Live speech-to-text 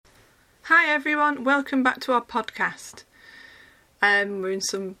Hi everyone, welcome back to our podcast. We're in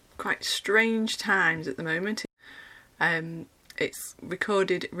some quite strange times at the moment. It's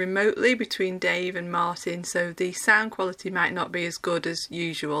recorded remotely between Dave and Martin, so the sound quality might not be as good as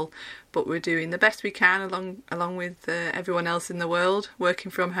usual, but we're doing the best we can along with everyone else in the world,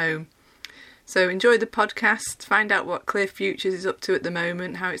 working from home. So enjoy the podcast, find out what Clear Futures is up to at the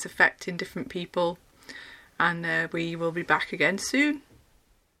moment, how it's affecting different people, and we will be back again soon.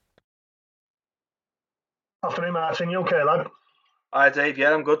 Afternoon, Martin. You okay, lad? Hi, Dave.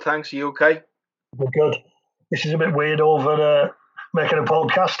 Yeah, I'm good, thanks. Are you okay? We're good. This is a bit weird over making a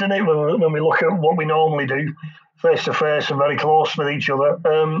podcast, isn't it? When we look at what we normally do, face to face and very close with each other.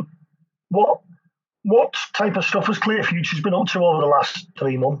 What type of stuff has Clear Futures been up to over the last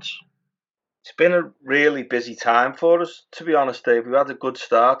 3 months? It's been a really busy time for us, to be honest, Dave. We've had a good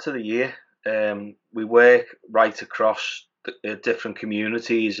start to the year. We work right across the different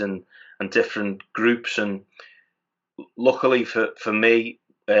communities and different groups, and luckily for me,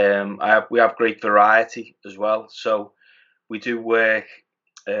 we have great variety as well. So we do work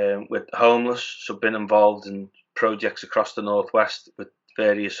with homeless, so been involved in projects across the Northwest with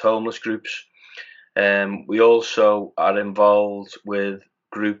various homeless groups. We also are involved with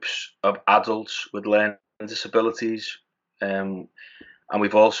groups of adults with learning disabilities, and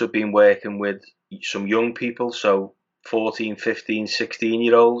we've also been working with some young people, so 14, 15,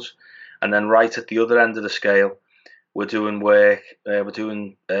 16-year-olds, and then right at the other end of the scale, we're doing work, we're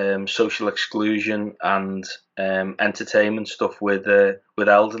doing social exclusion and entertainment stuff with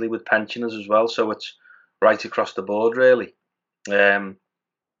elderly, with pensioners as well, so it's right across the board really.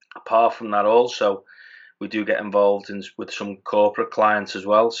 Apart from that, also we do get involved with some corporate clients as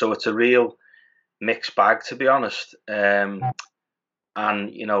well, so it's a real mixed bag, to be honest. And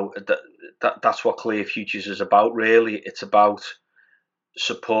you know that's what Clear Futures is about, really. It's about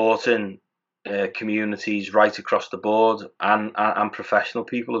supporting communities right across the board and professional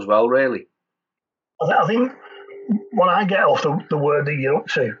people as well, really. I think what I get off the word that you're up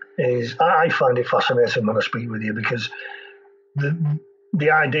to is I find it fascinating when I speak with you, because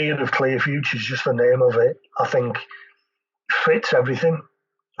the idea of Clear Futures, just the name of it, I think fits everything,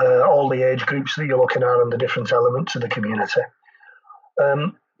 all the age groups that you're looking at and the different elements of the community.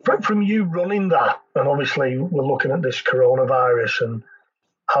 From you running that, and obviously we're looking at this coronavirus and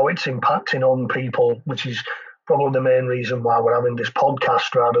how it's impacting on people, which is probably the main reason why we're having this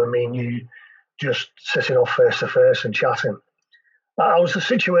podcast rather than me and you just sitting off face to face and chatting. How's the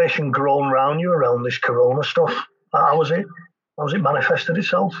situation grown around you around this corona stuff? How was it manifested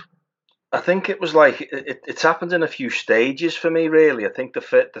itself? I think it was like it's happened in a few stages for me, really. I think the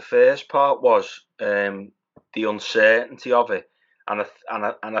first part was the uncertainty of it, and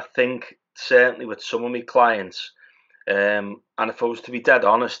I think certainly with some of my clients, and if I was to be dead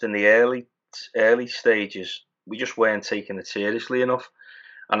honest, in the early stages, we just weren't taking it seriously enough.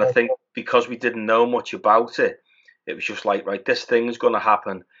 And I think because we didn't know much about it, it was just like, right, this thing's going to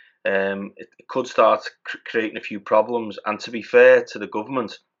happen. It could start creating a few problems. And to be fair to the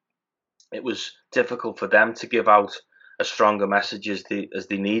government, it was difficult for them to give out as strong a message as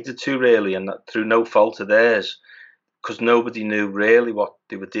they needed to, really, and that through no fault of theirs, because nobody knew really what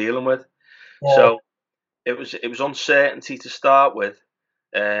they were dealing with. Yeah. So it was uncertainty to start with,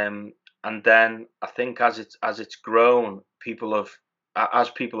 and then I think as it's grown, people have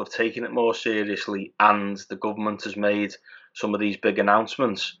taken it more seriously, and the government has made some of these big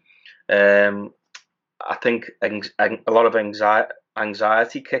announcements. I think a lot of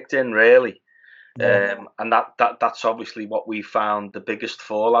anxiety kicked in, really, yeah. And that's obviously what we found the biggest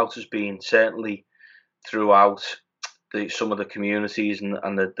fallout has been, certainly throughout some of the communities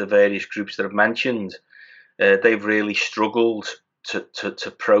and the various groups that I've mentioned. They've really struggled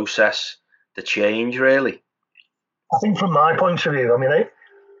to process the change, really. I think from my point of view, I mean,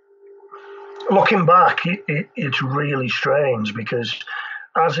 looking back, it's really strange, because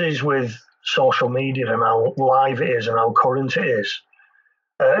as is with social media and how live it is and how current it is,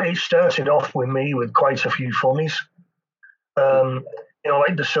 it started off with me with quite a few funnies.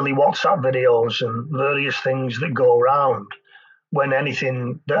 Like the silly WhatsApp videos and various things that go around. When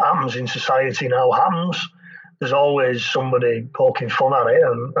anything that happens in society now happens, there's always somebody poking fun at it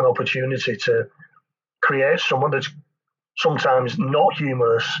and an opportunity to create someone that's sometimes not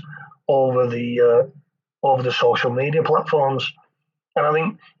humorous over the social media platforms. And I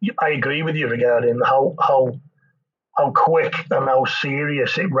think I agree with you regarding how quick and how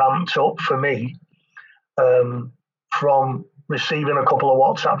serious it ramped up for me, from receiving a couple of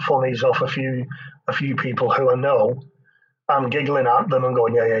WhatsApp funnies off a few people who I know, and giggling at them and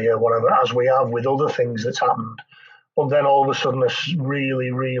going, yeah, whatever, as we have with other things that's happened, but then all of a sudden this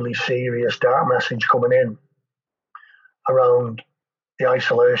really, really serious dark message coming in around the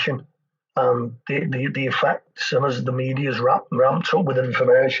isolation and the effects, and as the media's ramped up with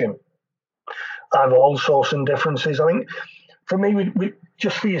information and all sorts of differences. I think for me,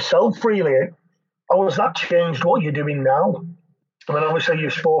 just for yourself, really, how has that changed what you're doing now? I mean, obviously you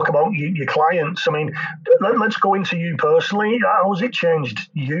spoke about your clients. I mean, let's go into you personally. How has it changed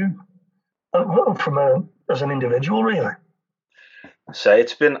you as an individual, really? So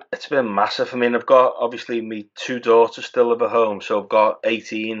it's been massive. I mean, I've got obviously me two daughters still live at home, so I've got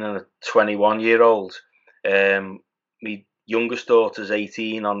 18 and a 21-year-old. My youngest daughter's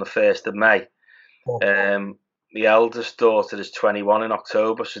 18 on the 1st of May. My eldest daughter is 21 in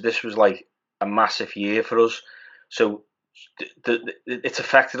October. So this was like a massive year for us. So it's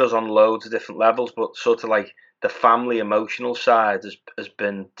affected us on loads of different levels, but sort of like the family emotional side has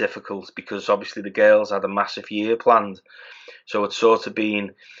been difficult because obviously the girls had a massive year planned. So it's sort of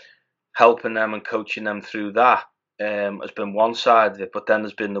been helping them and coaching them through that has been one side of it. But then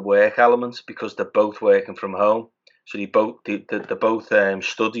there's been the work element because they're both working from home. So they're both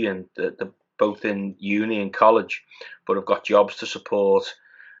studying, they're both in uni and college, but have got jobs to support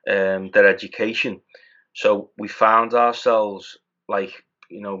their education. So we found ourselves, like,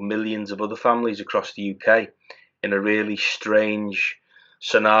 millions of other families across the UK, in a really strange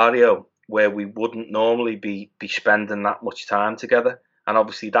scenario where we wouldn't normally be spending that much time together. And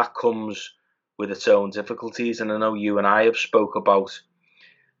obviously that comes with its own difficulties. And I know you and I have spoke about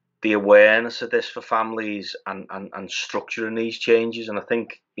the awareness of this for families and structuring these changes. And I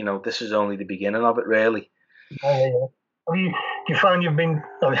think, this is only the beginning of it, really. Yeah. Do you find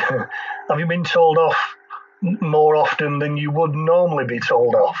have you been told off more often than you would normally be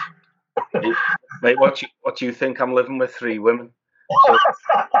told off? Mate, what do you think? I'm living with 3 women. So,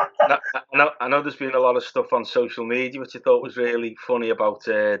 I know there's been a lot of stuff on social media which I thought was really funny about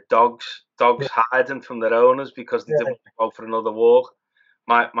dogs hiding from their owners because they didn't go for another walk.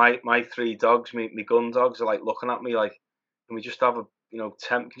 My 3 dogs, my gun dogs, are like looking at me like, can we just have a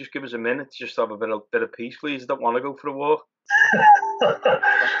can you just give us a minute to just have a bit of peace, please? I don't want to go for a walk.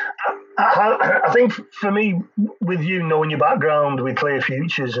 I think for me, with you knowing your background with Clear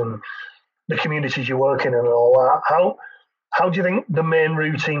Futures and the communities you're working in and all that, how do you think the main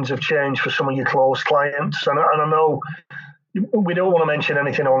routines have changed for some of your close clients? And I know we don't want to mention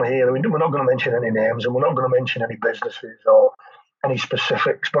anything on here. We're not going to mention any names, and we're not going to mention any businesses or any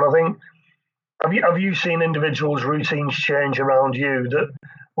specifics. But I think, have you seen individuals' routines change around you that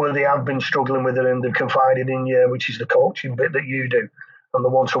where they have been struggling with it and they've confided in you, which is the coaching bit that you do and the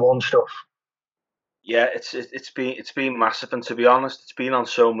one-to-one stuff? Yeah, it's been massive, and to be honest, it's been on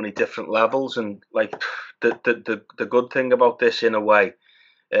so many different levels. And like the good thing about this, in a way,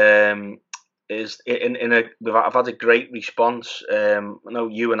 is I've had a great response. I know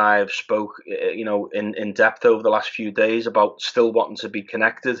you and I have spoke, in depth over the last few days about still wanting to be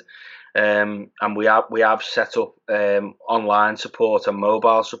connected. And we have set up online support and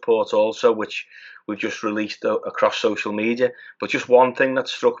mobile support also, which we've just released across social media. But just one thing that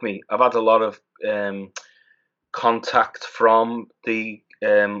struck me, I've had a lot of contact from the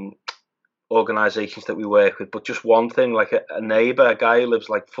organisations that we work with, but just one thing, like a neighbour, a guy who lives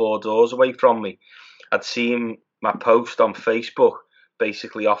like 4 doors away from me, I'd seen my post on Facebook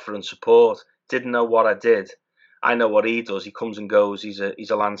basically offering support, didn't know what I did. I know what he does. He comes and goes. He's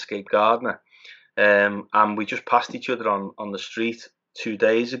a landscape gardener, and we just passed each other on the street 2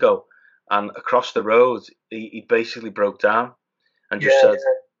 days ago, and across the road he basically broke down and just said,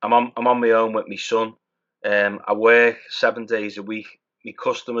 "I'm on my own with my son. I work 7 days a week. My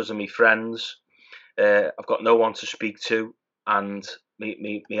customers and my friends. I've got no one to speak to, and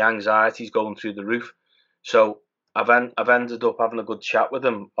my anxiety's going through the roof." So I've ended up having a good chat with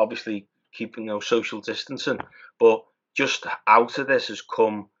him. Obviously, keeping social distancing, but just out of this has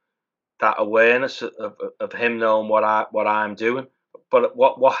come that awareness of him knowing what I'm doing. But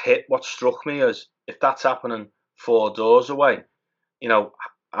what struck me is, if that's happening 4 doors away,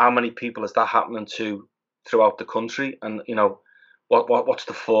 how many people is that happening to throughout the country? And what's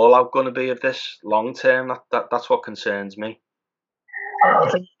the fallout going to be of this long term? That's what concerns me. I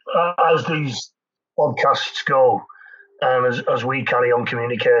think as these podcasts go, and as we carry on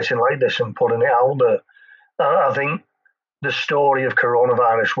communicating like this and putting it out there, I think the story of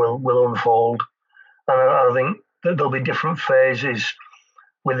coronavirus will unfold. And I think that there'll be different phases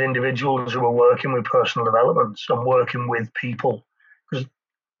with individuals who are working with personal development and working with people. Because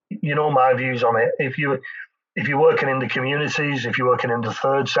my views on it. If you're working in the communities, if you're working in the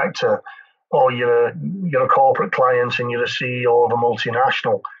third sector, or you're a corporate client and you're a CEO of a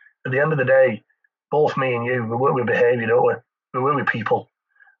multinational, at the end of the day, both me and you, we work with behaviour, don't we? We work with people.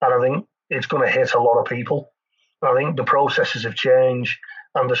 And I think it's going to hit a lot of people. I think the processes have changed,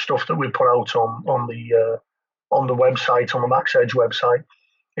 and the stuff that we put out on the website, on the Max Edge website,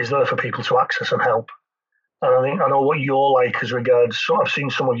 is there for people to access and help. And I know what you're like as regards. So I've seen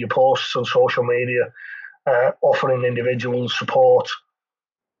some of your posts on social media offering individuals support.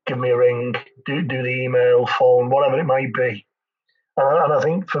 Give me a ring, do the email, phone, whatever it might be. And I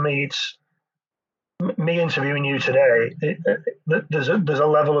think for me, it's me interviewing you today. There's a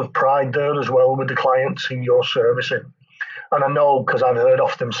level of pride there as well with the clients who you're servicing. And I know, because I've heard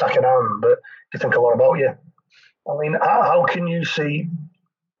off them secondhand, that they think a lot about you. I mean, how can you see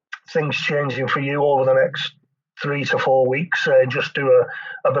things changing for you over the next 3 to 4 weeks? Just do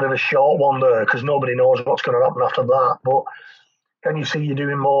a bit of a short one there, because nobody knows what's going to happen after that. But can you see you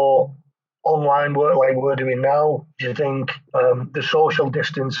doing more online work like we're doing now? Do you think the social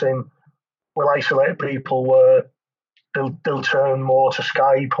distancing will isolate people where they'll turn more to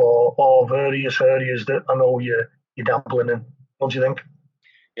Skype or various areas that I know you're dabbling in? What do you think?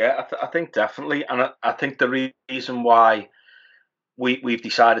 Yeah, I think definitely. And I think the reason why we've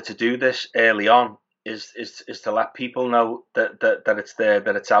decided to do this early on is to let people know that it's there,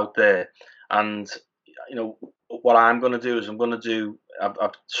 that it's out there. And what I'm going to do is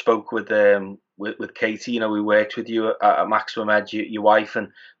I've spoke with Katie. We worked with you at Maximum Edge, your wife, and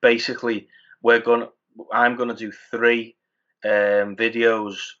basically I'm going to do 3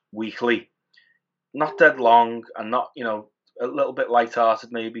 videos weekly, not dead long, and not a little bit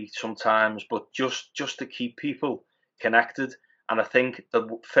light-hearted maybe sometimes, but just to keep people connected. And I think the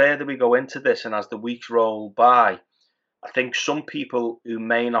further we go into this, and as the weeks roll by, I think some people who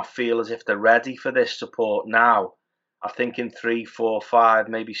may not feel as if they're ready for this support now, I think in 3, 4, 5,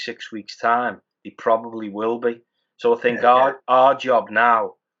 maybe 6 weeks' time, they probably will be. So I think our job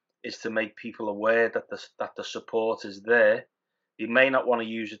now is to make people aware that the support is there. They may not want to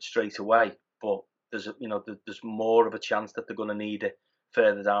use it straight away, but there's more of a chance that they're going to need it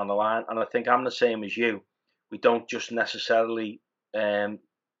further down the line. And I think I'm the same as you. We don't just necessarily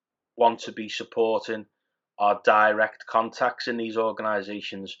want to be supporting our direct contacts in these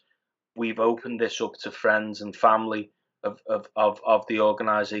organisations. We've opened this up to friends and family of the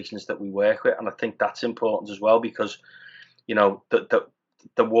organisations that we work with, and I think that's important as well, because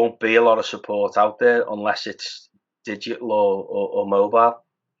there won't be a lot of support out there unless it's digital or mobile.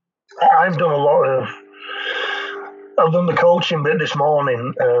 I've done the coaching bit this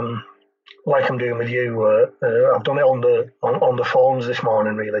morning, like I'm doing with you. I've done it on the phones this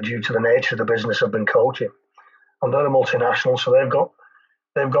morning, really, due to the nature of the business I've been coaching. And they're a multinational, so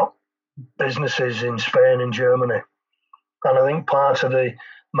they've got businesses in Spain and Germany. And I think part of the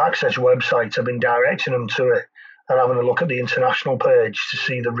Max Edge website, I've been directing them to it and having a look at the international page to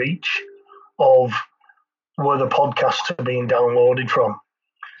see the reach of where the podcasts are being downloaded from.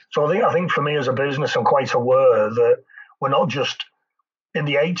 So I think for me as a business, I'm quite aware that we're not just in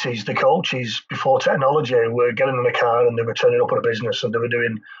the 80s, the coaches before technology were getting in the car and they were turning up at a business and they were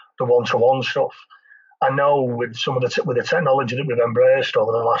doing the one-to-one stuff. I know with some of the technology that we've embraced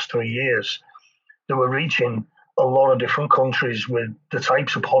over the last 3 years, that we're reaching a lot of different countries with the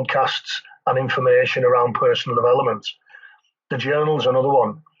types of podcasts and information around personal development. The journal's another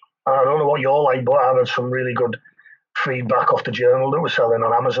one. And I don't know what you're like, but I've had some really good feedback off the journal that we're selling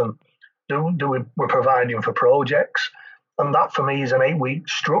on Amazon. We're providing for projects. And that for me is an 8-week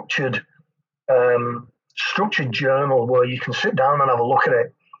structured journal where you can sit down and have a look at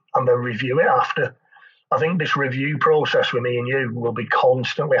it and then review it after. I think this review process with me and you will be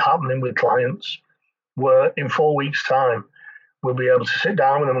constantly happening with clients, where in 4 weeks' time, we'll be able to sit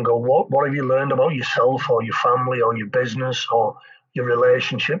down with them and go, what have you learned about yourself or your family or your business or your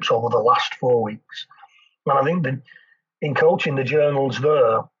relationships over the last 4 weeks? And I think that in coaching, the journal's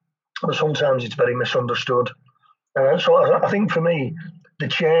there, but sometimes it's very misunderstood. So I think for me, the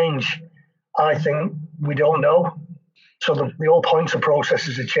change, I think we don't know. So the whole point of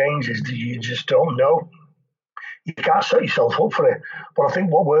processes of change is that you just don't know. You can't set yourself up for it. But I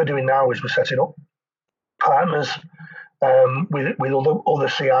think what we're doing now is we're setting up partners with other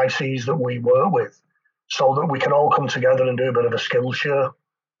CICs that we work with, so that we can all come together and do a bit of a skill share.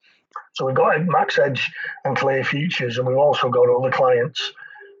 So we've got Max Edge and Clear Futures, and we've also got other clients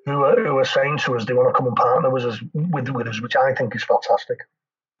who are saying to us they want to come and partner with us, which I think is fantastic.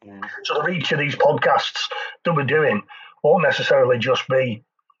 Mm. So the reach of these podcasts that we're doing won't necessarily just be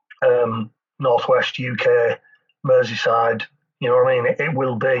Northwest UK, Merseyside. You know what I mean? It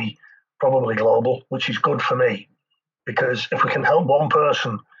will be probably global, which is good for me, because if we can help one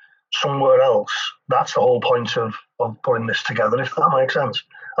person somewhere else, that's the whole point of putting this together, if that makes sense.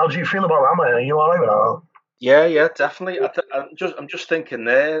 How do you feel about that, mate? Are you all right with that? Yeah, definitely. I'm just thinking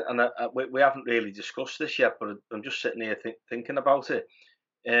there, and we haven't really discussed this yet, but I'm just sitting here thinking about it.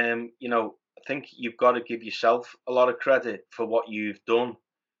 I think you've got to give yourself a lot of credit for what you've done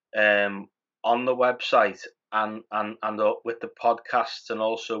on the website and with the podcasts, and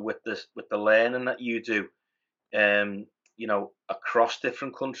also with the learning that you do. Across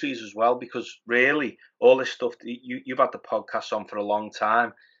different countries as well, because really all this stuff you've had the podcasts on for a long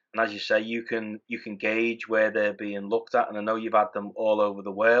time, and as you say, you can gauge where they're being looked at, and I know you've had them all over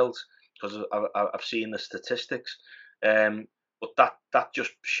the world because I've seen the statistics. But that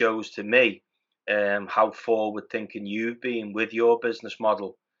just shows to me how forward thinking you've been with your business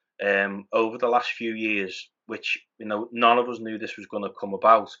model over the last few years, which none of us knew this was going to come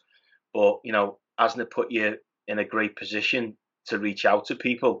about, but hasn't it put you in a great position to reach out to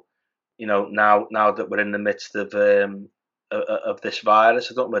people? Now that we're in the midst of this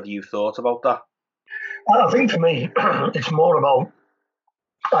virus, I don't know whether you've thought about that. I think for me, it's more about,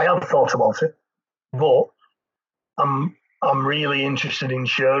 I have thought about it, but I'm really interested in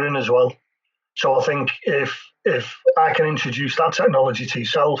sharing as well. So I think if I can introduce that technology to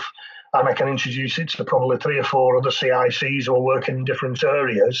yourself, and I can introduce it to probably 3 or 4 other CICs who are working in different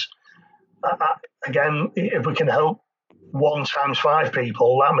areas, again, if we can help 1 times 5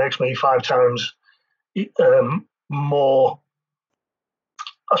 people, that makes me 5 times more,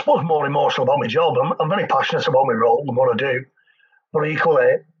 I suppose, more emotional about my job. I'm very passionate about my role and what I do, but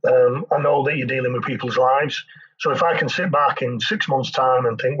equally, I know that you're dealing with people's lives. So if I can sit back in 6 months' time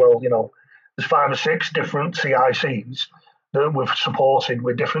and think, well, there's 5 or 6 different CICs that we've supported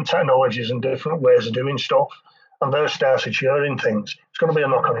with different technologies and different ways of doing stuff, and they're started sharing things, it's going to be a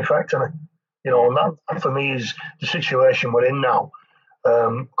knock-on effect, isn't it? And that for me is the situation we're in now.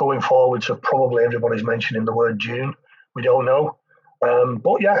 Going forward, so probably everybody's mentioning the word June. We don't know.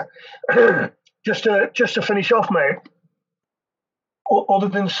 But yeah, just to finish off, mate, other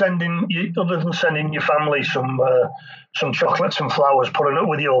than sending your family some chocolates and flowers, putting up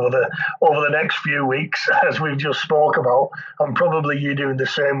with you over the next few weeks, as we've just spoke about, and probably you doing the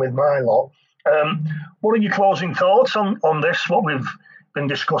same with my lot. What are your closing thoughts on this? What we've been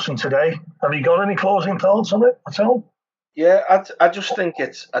discussing today? Have you got any closing thoughts on it at all? Yeah, I just think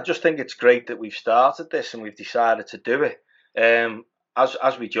it's great that we've started this and we've decided to do it.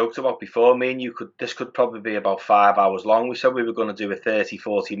 As we joked about before, me and you this could probably be about 5 hours long. We said we were going to do it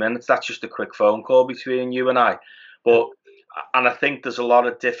 30-40 minutes. That's just a quick phone call between you and I. And I think there's a lot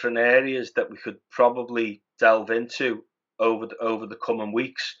of different areas that we could probably delve into over the coming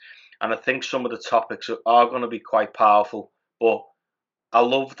weeks. And I think some of the topics are going to be quite powerful. But I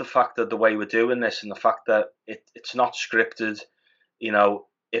love the fact that the way we're doing this, and the fact that it's not scripted,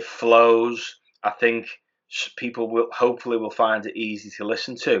 it flows. I think people will hopefully find it easy to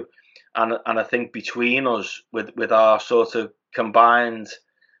listen to, and I think between us, with our sort of combined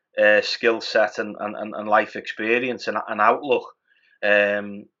skill set and life experience and outlook,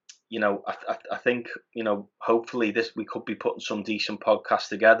 I think hopefully we could be putting some decent podcasts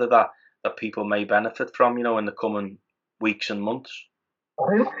together that people may benefit from, in the coming weeks and months.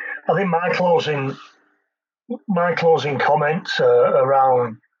 I think my closing comments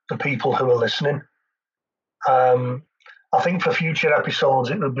around the people who are listening. I think for future episodes,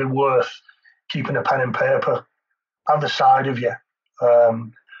 it would be worth keeping a pen and paper at the side of you,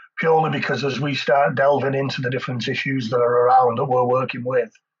 purely because as we start delving into the different issues that are around that we're working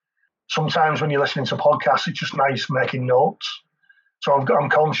with, sometimes when you're listening to podcasts, it's just nice making notes. So I'm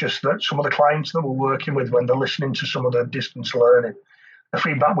conscious that some of the clients that we're working with, when they're listening to some of the distance learning, the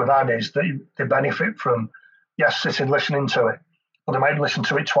feedback we've had is that they benefit from, yes, sitting listening to it, but they might listen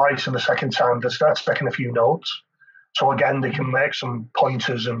to it twice, and the second time they start taking a few notes. So again, they can make some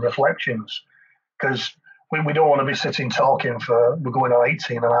pointers and reflections, because we don't want to be sitting talking we're going on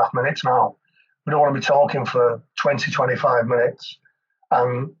 18 and a half minutes now. We don't want to be talking for 20, 25 minutes,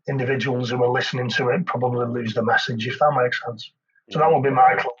 and individuals who are listening to it probably lose the message, if that makes sense. So that would be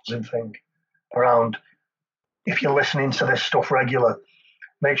my closing thing around, if you're listening to this stuff regular,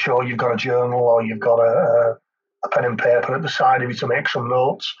 make sure you've got a journal or you've got a pen and paper at the side of you to make some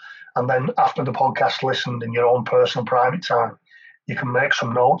notes. And then after the podcast listened in your own personal private time, you can make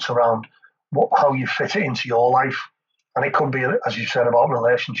some notes around how you fit it into your life. And it could be, as you said, about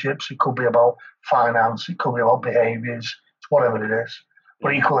relationships. It could be about finance. It could be about behaviours. Whatever it is.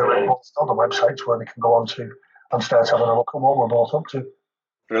 But equally, we're both on the websites where they can go on to and start having a look at what we're both up to.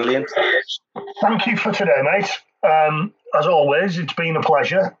 Brilliant. Thank you for today, mate. As always, it's been a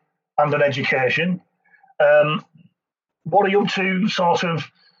pleasure and an education. What are you up to sort of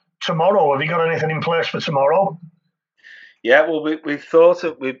tomorrow? Have you got anything in place for tomorrow? Yeah, well, we've thought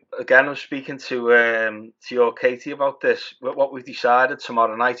of, I was speaking to your Katie about this. What we've decided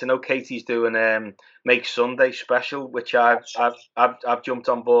tomorrow night. I know Katie's doing Make Sunday special, which I've jumped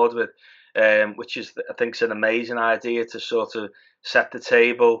on board with, which is I think is an amazing idea to sort of set the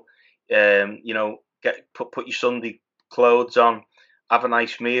table. Put your Sunday clothes on, have a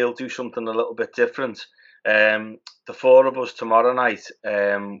nice meal, do something a little bit different. The four of us tomorrow night,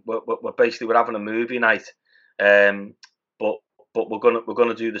 we're having a movie night. But we're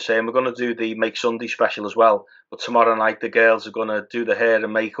gonna do the same. We're gonna do the Make Sunday special as well. But tomorrow night the girls are gonna do the hair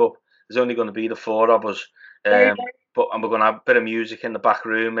and makeup. There's only gonna be the four of us. And we're gonna have a bit of music in the back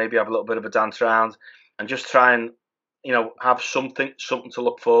room. Maybe have a little bit of a dance around, and just try and have something to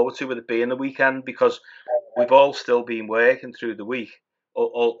look forward to with it being the weekend, because we've all still been working through the week,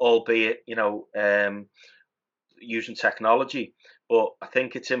 albeit using technology. But I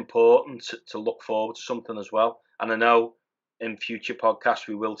think it's important to look forward to something as well. And I know in future podcasts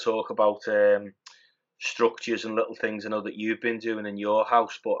we will talk about structures and little things I know that you've been doing in your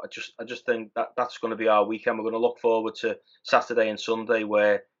house. But I just think that's going to be our weekend. We're going to look forward to Saturday and Sunday,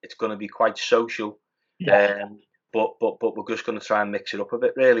 where it's going to be quite social. Yeah. But we're just going to try and mix it up a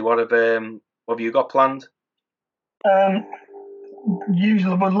bit. Really, what have you got planned?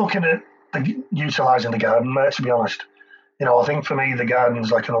 Usually we're looking at utilising the garden, mate, to be honest. I think for me the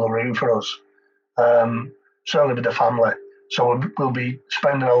garden's like another room for us. Certainly with the family. So we'll be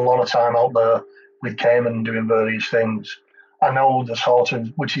spending a lot of time out there with Cayman doing various things. I know the sort of,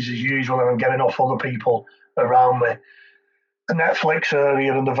 which is as usual, and I'm getting off other people around me. The Netflix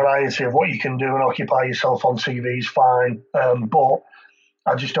area and the variety of what you can do and occupy yourself on TV is fine. But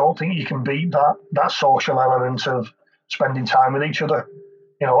I just don't think you can beat that social element of spending time with each other.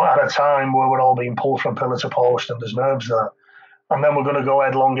 At a time where we're all being pulled from pillar to post and there's nerves there. And then we're going to go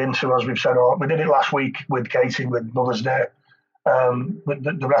headlong into, as we've said, we did it last week with Katie with Mother's Day.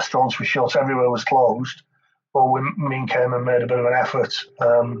 The restaurants were shut, everywhere was closed. But me and Cayman made a bit of an effort.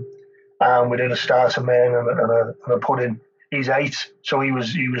 And we did a starter main and a pudding. He's 8, so he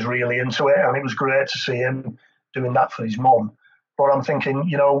was really into it. And it was great to see him doing that for his mum. But I'm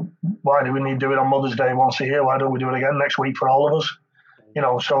thinking, why do we need to do it on Mother's Day once a year? Why don't we do it again next week for all of us?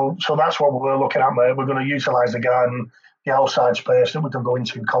 So that's what we're looking at, mate. We're going to utilise the garden, the outside space that we can go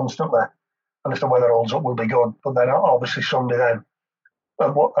into constantly. And if the weather holds up, we'll be good. But then obviously Sunday then,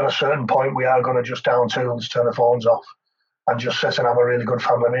 at a certain point, we are going to just down tools, turn the phones off, and just sit and have a really good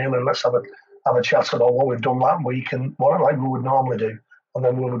family meal, and let's have a chat about what we've done that week and what like we would normally do, and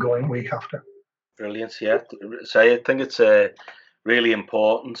then we'll be going week after. Brilliant, yeah. So I think it's really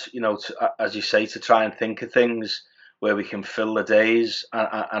important, as you say, to try and think of things where we can fill the days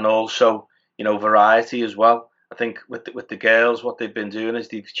and also, variety as well. I think with the girls, what they've been doing is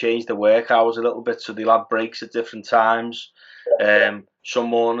they've changed the work hours a little bit, so they'll have breaks at different times. Some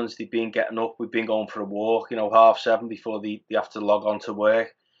mornings they've been getting up, we've been going for a walk, 7:30 before they have to log on to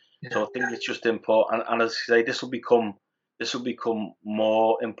work. Yeah. So I think it's just important, and as I say, this will become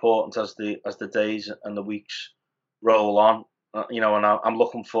more important as the days and the weeks roll on. And I'm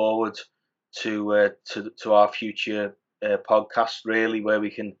looking forward to our future podcast, really, where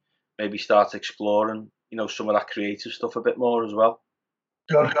we can maybe start exploring some of that creative stuff a bit more as well.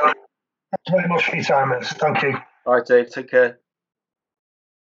 Good. Thanks very much for your time, Miss. Thank you. All right, Dave. Take care.